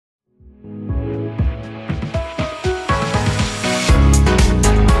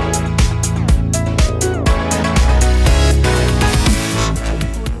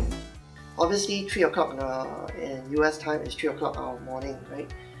obviously 3 o'clock in US time is 3 o'clock our morning,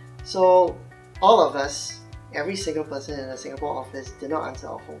 right? So all of us, every single person in the Singapore office did not answer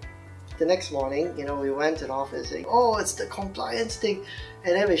our phone. The next morning, we went to the office saying, oh, it's the compliance thing.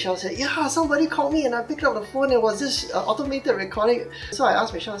 And then Michelle said, yeah, somebody called me and I picked up the phone and it was this automated recording. So I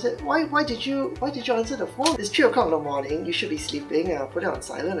asked Michelle, I said, why did you answer the phone? It's 3 o'clock in the morning, you should be sleeping, put it on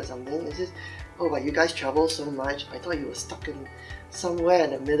silent or something. It's just, oh, but you guys travel so much. I thought you were stuck in somewhere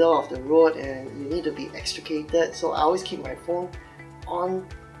in the middle of the road and you need to be extricated. So I always keep my phone on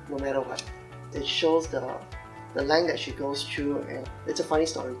no matter what. It shows the length that she goes through, and it's a funny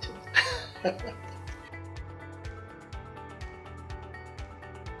story too.